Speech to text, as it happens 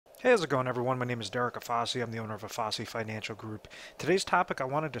Hey, how's it going, everyone? My name is Derek Afasi. I'm the owner of Afasi Financial Group. Today's topic I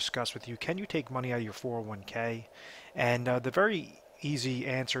want to discuss with you, can you take money out of your 401k? And the very easy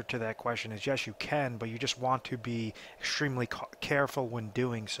answer to that question is yes, you can, but you just want to be extremely careful when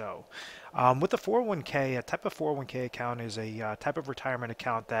doing so. With the 401k, a type of 401k account is a type of retirement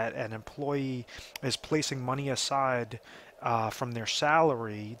account that an employee is placing money aside from their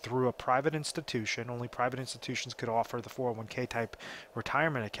salary through a private institution. Only private institutions could offer the 401k type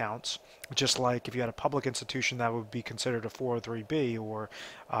retirement accounts. Just like if you had a public institution, that would be considered a 403b, or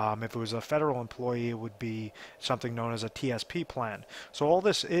if it was a federal employee, it would be something known as a TSP plan. So all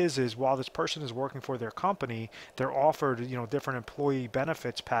this is while this person is working for their company, they're offered different employee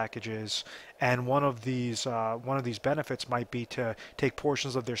benefits packages, and one of these benefits might be to take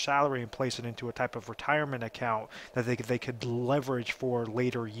portions of their salary and place it into a type of retirement account that they could leverage for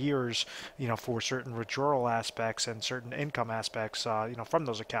later years, for certain withdrawal aspects and certain income aspects, from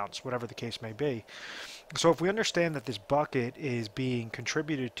those accounts, whatever the case may be. So if we understand that this bucket is being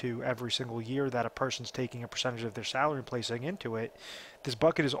contributed to every single year, that a person's taking a percentage of their salary and placing into it, this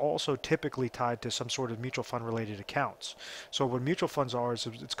bucket is also typically tied to some sort of mutual fund related accounts. So what mutual funds are is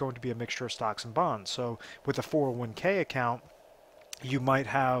it's going to be a mixture of stocks and bonds. So with a 401k account, you might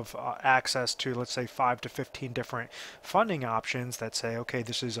have access to, let's say, 5 to 15 different funding options that say, okay,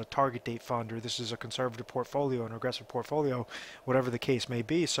 this is a target date fund, or this is a conservative portfolio, an aggressive portfolio, whatever the case may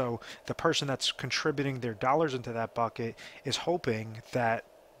be. So the person that's contributing their dollars into that bucket is hoping that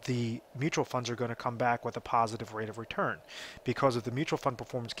the mutual funds are going to come back with a positive rate of return. Because if the mutual fund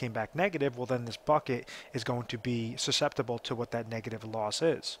performance came back negative, well, then this bucket is going to be susceptible to what that negative loss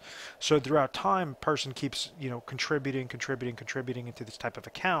is. So throughout time, person keeps contributing into this type of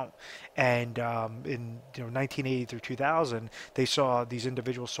account. And in 1980 through 2000, these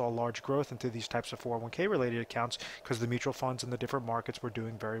individuals saw large growth into these types of 401k related accounts because the mutual funds in the different markets were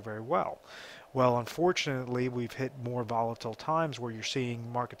doing very, very well. Well, unfortunately, we've hit more volatile times where you're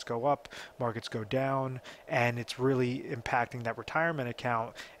seeing markets go up, markets go down, and it's really impacting that retirement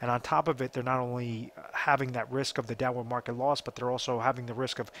account. And on top of it, they're not only having that risk of the downward market loss, but they're also having the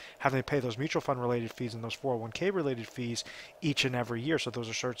risk of having to pay those mutual fund related fees and those 401k related fees each and every year. So those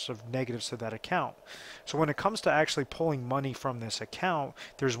are sorts of negatives to that account. So when it comes to actually pulling money from this account,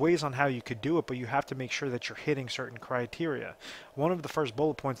 there's ways on how you could do it, but you have to make sure that you're hitting certain criteria. One of the first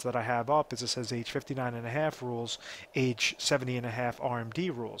bullet points that I have up is it says age 59 and a half rules, age 70 and a half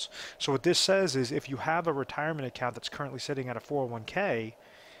RMD rules. So what this says is if you have a retirement account that's currently sitting at a 401k,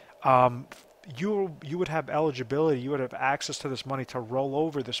 um, you would have eligibility, you would have access to this money to roll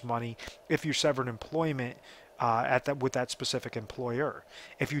over this money if you severed employment with that specific employer.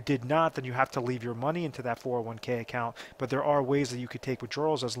 If you did not, then you have to leave your money into that 401k account. But there are ways that you could take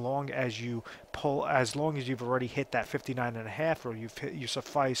withdrawals as long as you've already hit that 59 and a half, or you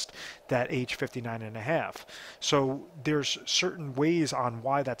sufficed that age 59 and a half. So there's certain ways on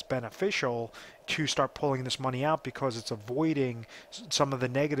why that's beneficial to start pulling this money out, because it's avoiding some of the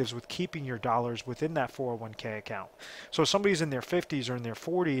negatives with keeping your dollars within that 401k account. So if somebody's in their 50s or in their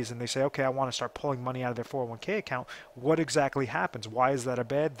 40s and they say, okay, I want to start pulling money out of their 401k account, what exactly happens? Why is that a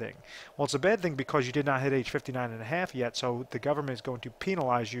bad thing? Well, it's a bad thing because you did not hit age 59 and a half yet, so the government is going to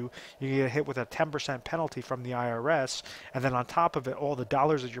penalize you. You get hit with a 10% penalty from the IRS, and then on top of it, all the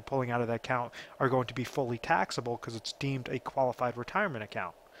dollars that you're pulling out of that account are going to be fully taxable because it's deemed a qualified retirement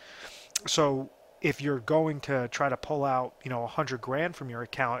account. So if you're going to try to pull out, 100 grand from your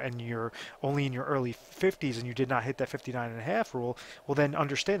account and you're only in your early 50s and you did not hit that 59 and a half rule, well, then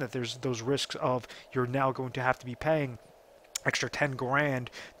understand that there's those risks of you're now going to have to be paying extra 10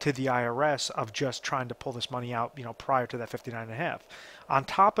 grand to the IRS of just trying to pull this money out, prior to that 59 and a half. On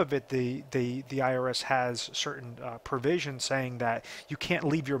top of it, the IRS has certain provisions saying that you can't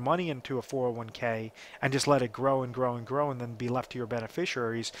leave your money into a 401k and just let it grow and grow and grow and then be left to your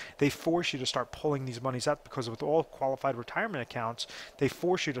beneficiaries. They force you to start pulling these monies out, because with all qualified retirement accounts, they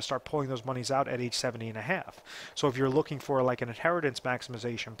force you to start pulling those monies out at age 70 and a half. So if you're looking for like an inheritance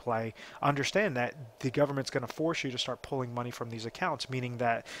maximization play, understand that the government's going to force you to start pulling money from these accounts, meaning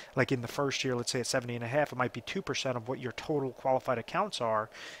that like in the first year, let's say at 70 and a half, it might be 2% of what your total qualified accounts are,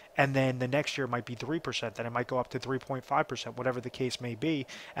 and then the next year might be 3%, then it might go up to 3.5%, whatever the case may be,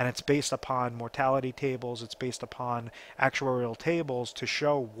 and it's based upon mortality tables, it's based upon actuarial tables to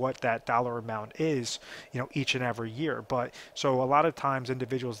show what that dollar amount is, each and every year. But so a lot of times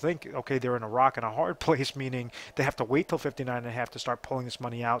individuals think, okay, they're in a rock and a hard place, meaning they have to wait till 59 and a half to start pulling this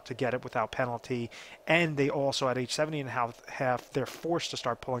money out to get it without penalty, and they also at age 70 and a half, they're forced to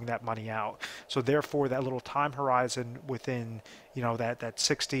start pulling that money out. So therefore, that little time horizon within that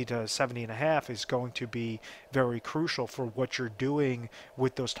 60 to 70 and a half is going to be very crucial for what you're doing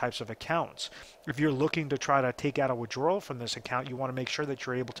with those types of accounts. If you're looking to try to take out a withdrawal from this account, you want to make sure that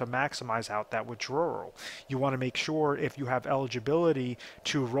you're able to maximize out that withdrawal. You want to make sure if you have eligibility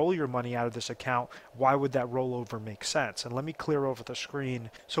to roll your money out of this account, why would that rollover make sense? And let me clear over the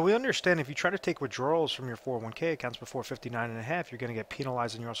screen. So we understand if you try to take withdrawals from your 401k accounts before 59 and a half, you're going to get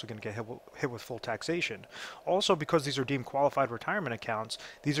penalized and you're also going to get hit with full taxation. Also, because these are deemed qualified retirement accounts,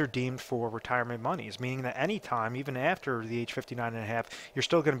 these are deemed for retirement monies, meaning that any time, even after the age 59 and a half, you're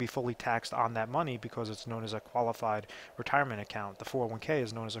still going to be fully taxed on that money because it's known as a qualified retirement account. The 401k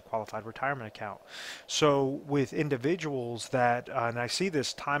is known as a qualified retirement account. So with individuals that, and I see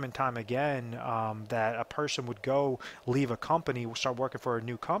this time and time again, that a person would go leave a company, start working for a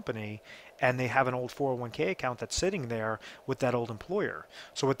new company, and they have an old 401k account that's sitting there with that old employer.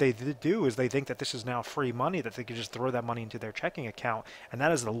 So what they do is they think that this is now free money, that they can just throw that money into their checking account, and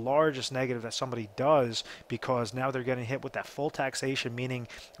that is the largest negative that somebody does, because now they're getting hit with that full taxation, meaning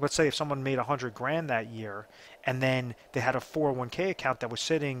let's say if someone made 100 grand that year and then they had a 401k account that was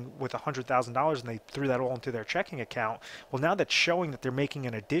sitting with $100,000 and they threw that all into their checking account. Well, now that's showing that they're making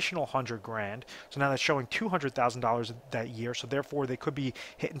an additional 100 grand. So now that's showing $200,000 that year. So therefore they could be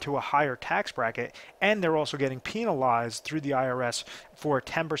hit into a higher tax bracket, and they're also getting penalized through the IRS for a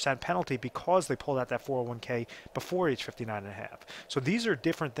 10% penalty because they pulled out that 401k before age 59 and a half. So these are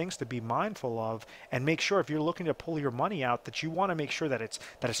different things to be mindful of, and make sure if you're looking to pull your money out that you want to make sure that it's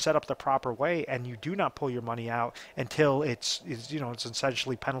set up the proper way, and you do not pull your money out until it's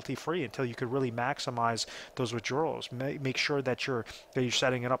essentially penalty free, until you could really maximize those withdrawals. Make sure that you're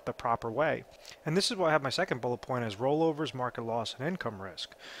setting it up the proper way. And this is why I have my second bullet point as rollovers, market loss, and income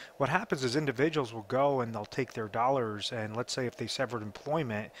risk. What happens is individuals will go and they'll take their dollars, and let's say if they severed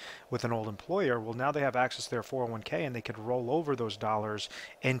employment with an old employer, well, now they have access to their 401k and they could roll over those dollars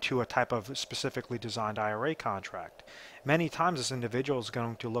into a type of specifically designed IRA contract. Many times this individual is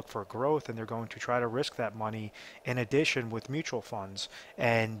going to look for growth, and they're going to try to risk that money in addition with mutual funds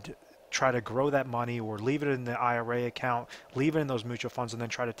and try to grow that money, or leave it in the IRA account, leave it in those mutual funds, and then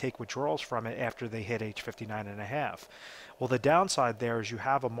try to take withdrawals from it after they hit age 59 and a half. Well, the downside there is you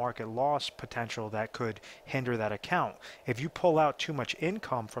have a market loss potential that could hinder that account. If you pull out too much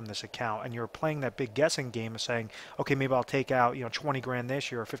income from this account and you're playing that big guessing game of saying, okay, maybe I'll take out 20 grand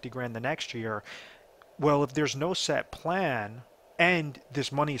this year or 50 grand the next year. Well, if there's no set plan, and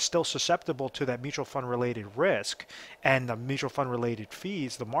this money is still susceptible to that mutual fund related risk and the mutual fund related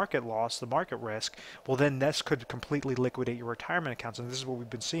fees, the market loss, the market risk, well, then this could completely liquidate your retirement accounts. And this is what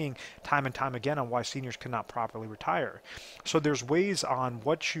we've been seeing time and time again on why seniors cannot properly retire. So there's ways on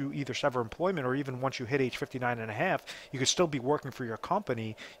what you either sever employment, or even once you hit age 59 and a half, you could still be working for your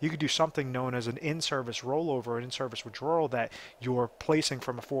company. You could do something known as an in-service rollover, an in-service withdrawal, that you're placing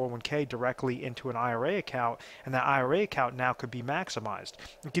from a 401k directly into an IRA account, and that IRA account now could be maximized.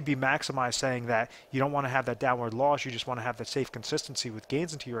 It could be maximized saying that you don't want to have that downward loss, you just want to have that safe consistency with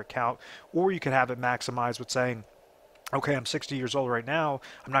gains into your account, or you could have it maximized with saying, okay, I'm 60 years old right now.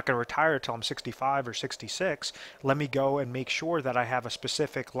 I'm not going to retire until I'm 65 or 66. Let me go and make sure that I have a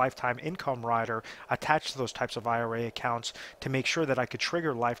specific lifetime income rider attached to those types of IRA accounts to make sure that I could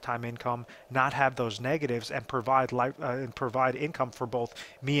trigger lifetime income, not have those negatives, and provide income for both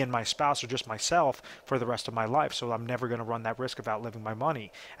me and my spouse, or just myself, for the rest of my life. So I'm never going to run that risk of outliving my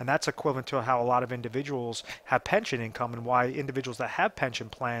money. And that's equivalent to how a lot of individuals have pension income, and why individuals that have pension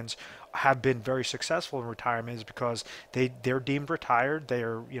plans have been very successful in retirement is because they're deemed retired.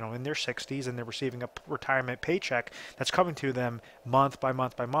 They're in their 60s, and they're receiving a retirement paycheck that's coming to them month by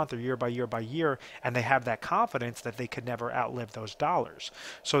month by month, or year by year by year, and they have that confidence that they could never outlive those dollars.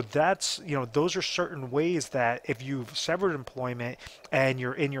 So that's those are certain ways that if you've severed employment and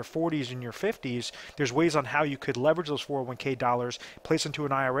you're in your 40s and your 50s, there's ways on how you could leverage those 401k dollars, place into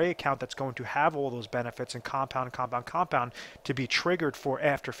an IRA account that's going to have all those benefits, and compound to be triggered for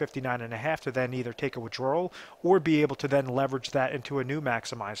after 59 and a half, to then either take a withdrawal or be able to then leverage that into a new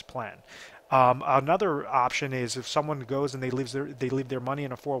maximized plan. Another option is if someone goes and they leave their money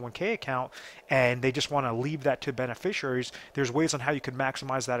in a 401k account and they just want to leave that to beneficiaries. There's ways on how you could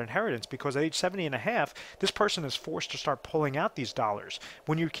maximize that inheritance, because at age 70 and a half, this person is forced to start pulling out these dollars.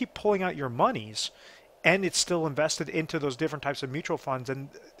 When you keep pulling out your monies, and it's still invested into those different types of mutual funds and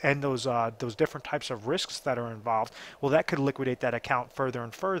those different types of risks that are involved, well, that could liquidate that account further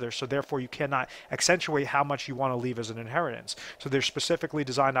and further. So therefore, you cannot accentuate how much you want to leave as an inheritance. So there's specifically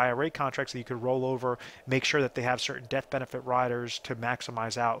designed IRA contracts that you could roll over, make sure that they have certain death benefit riders to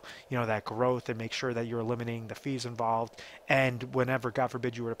maximize out that growth, and make sure that you're eliminating the fees involved. And whenever, God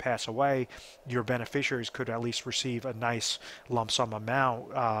forbid, you were to pass away, your beneficiaries could at least receive a nice lump sum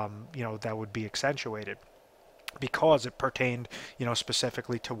amount, that would be accentuated. because it pertained,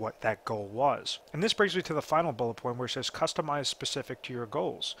 specifically to what that goal was. And this brings me to the final bullet point where it says customize specific to your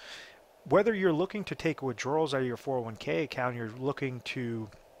goals. Whether you're looking to take withdrawals out of your 401k account, you're looking to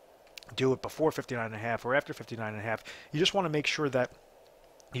do it before 59 and a half or after 59 and a half, you just want to make sure that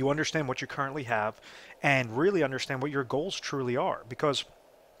you understand what you currently have and really understand what your goals truly are. Because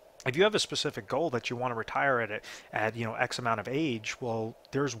if you have a specific goal that you want to retire at X amount of age, well,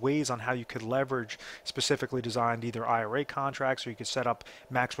 there's ways on how you could leverage specifically designed either IRA contracts, or you could set up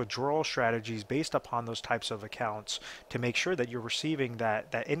max withdrawal strategies based upon those types of accounts to make sure that you're receiving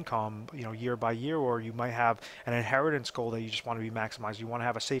that income, year by year. Or you might have an inheritance goal that you just want to be maximized. You want to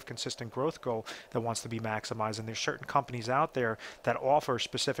have a safe, consistent growth goal that wants to be maximized. And there's certain companies out there that offer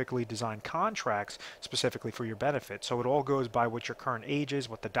specifically designed contracts specifically for your benefit. So it all goes by what your current age is,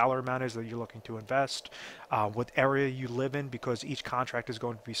 what the dollar amount is that you're looking to invest, what area you live in, because each contract is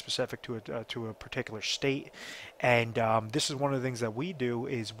going to be specific to a particular state. And this is one of the things that we do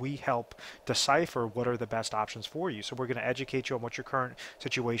is we help decipher what are the best options for you. So we're going to educate you on what your current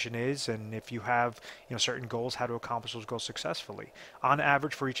situation is, and if you have certain goals, how to accomplish those goals successfully. On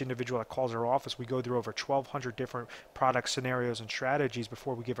average, for each individual that calls our office, we go through over 1,200 different product scenarios and strategies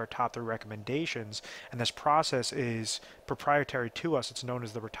before we give our top 3 recommendations. And this process is proprietary to us. It's known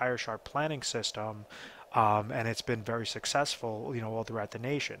as the Retire Sharp planning system. And it's been very successful, all throughout the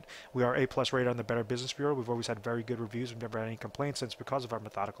nation. We are A+ rated on the Better Business Bureau. We've always had very good reviews. We've never had any complaints, and it's because of our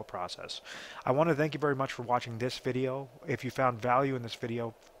methodical process. I want to thank you very much for watching this video. If you found value in this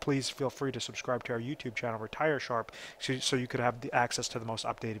video, please feel free to subscribe to our YouTube channel, Retire Sharp, so you could have the access to the most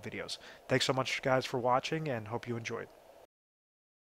updated videos. Thanks so much, guys, for watching, and hope you enjoyed.